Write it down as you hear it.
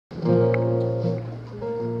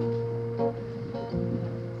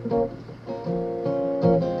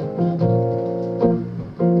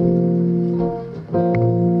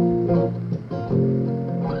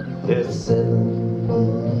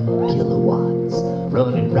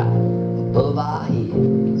running right above our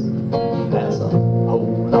heads. That's a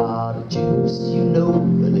whole lot of juice, you know,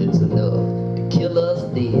 but it's enough to kill us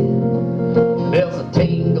dead. There's a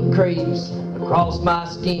tingle creeps across my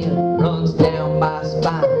skin, runs down my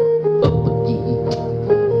spine, up again.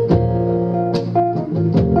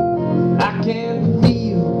 I can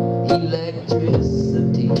feel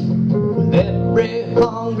electricity with every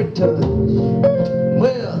hungry touch.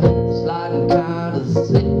 Well, sliding kind of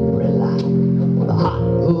slippery like the hot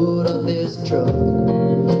hood of this truck.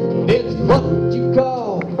 It's what you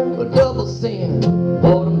call a double sin.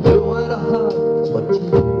 What I'm doing a hunt is what you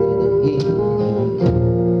do in the heat.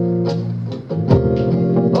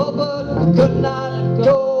 Oh, but we could not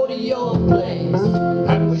go to your place,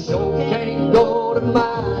 and we sure can't go to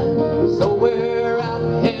mine. So we're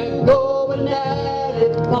out here going at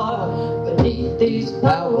it hard beneath these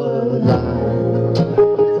power lines.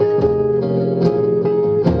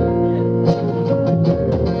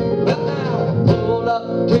 Well, now pull up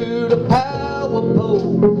to the power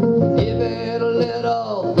pole, give it a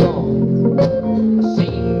little thump.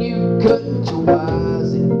 Seen you cut your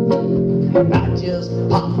wires and I just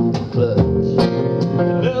popped the clutch.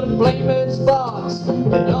 Little flaming sparks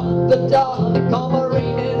lit up the dark, they come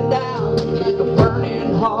raining down to the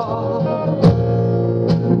burning heart.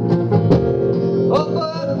 Oh,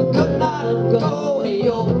 but we could not go to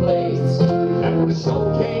your place, and we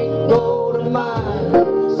sure can't go to mine.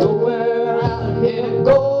 So we're out here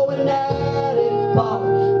going at it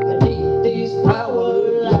hard beneath these power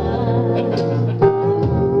lines.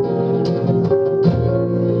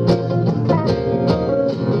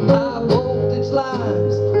 High voltage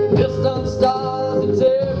lines, distant stars, it's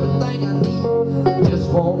everything I need. Just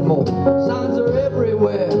want more. Signs are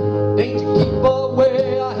everywhere. Danger, keep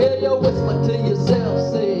away. I hear you whisper to yourself,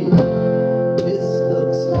 say, this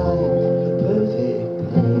looks like the perfect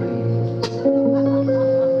place.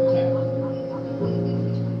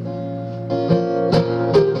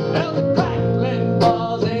 There's a crackling,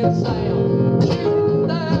 buzzing sound shooting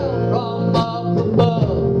down from up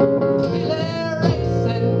above. Feel it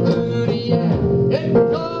racing through the air. It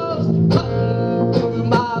goes cutting through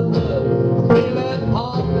my blood. Feel it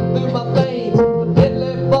pumping through my veins. The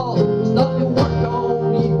deadly force start to work on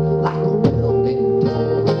you like a welding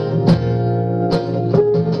tool.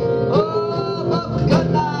 Oh, but we could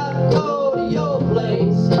not go to your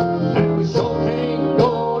place, and we sure can't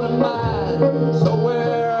go to mine. So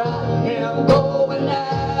we're out here going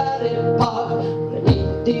at it hard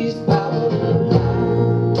beneath these power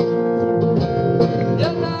lines.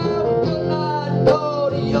 Yeah, now we could not go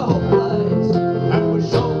to your place, and we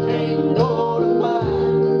sure can't go to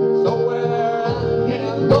mine. So we're out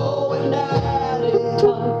here going at it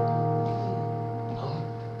hard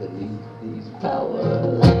beneath these power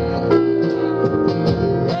lines.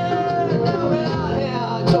 Yeah, now we're out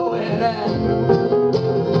here going at it.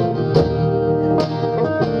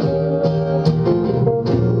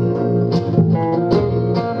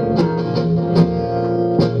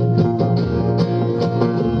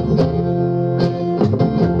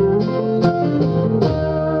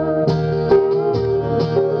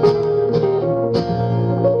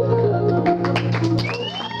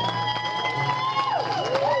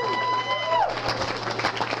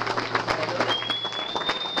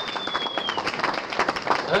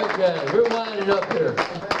 Okay, we're winding up here.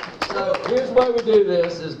 So here's why we do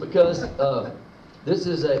this, is because this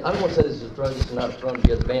is a, I don't want to say this is a thrown, this is not a thrown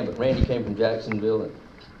together band, but Randy came from Jacksonville and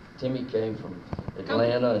Timmy came from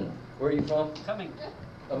Atlanta. And where are you from? Coming.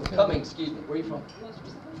 Oh, Cumming, excuse me. Where are you from?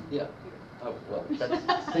 Yeah. Oh, well,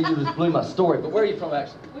 see, you just blew my story. But where are you from,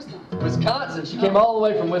 actually? Wisconsin. She came all the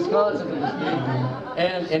way from Wisconsin for this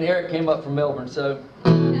gig. And Erik came up from Melbourne. So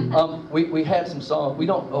we had some songs. We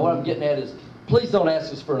don't, what I'm getting at is, please don't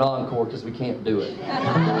ask us for an encore because we can't do it.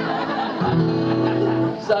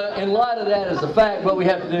 So in light of that as a fact, what we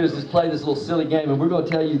have to do is just play this little silly game, and we're going to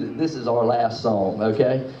tell you that this is our last song,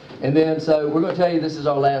 okay? And then, so we're going to tell you this is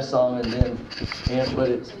our last song, and then, but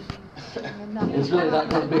it's really not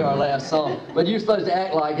going to be our last song. But you're supposed to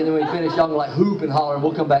act like, and then when we finish, y'all can like hoop and holler, and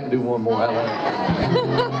we'll come back and do one more. How about it?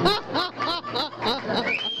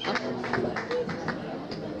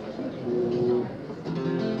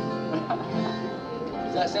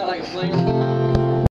 Does that sound like a fling?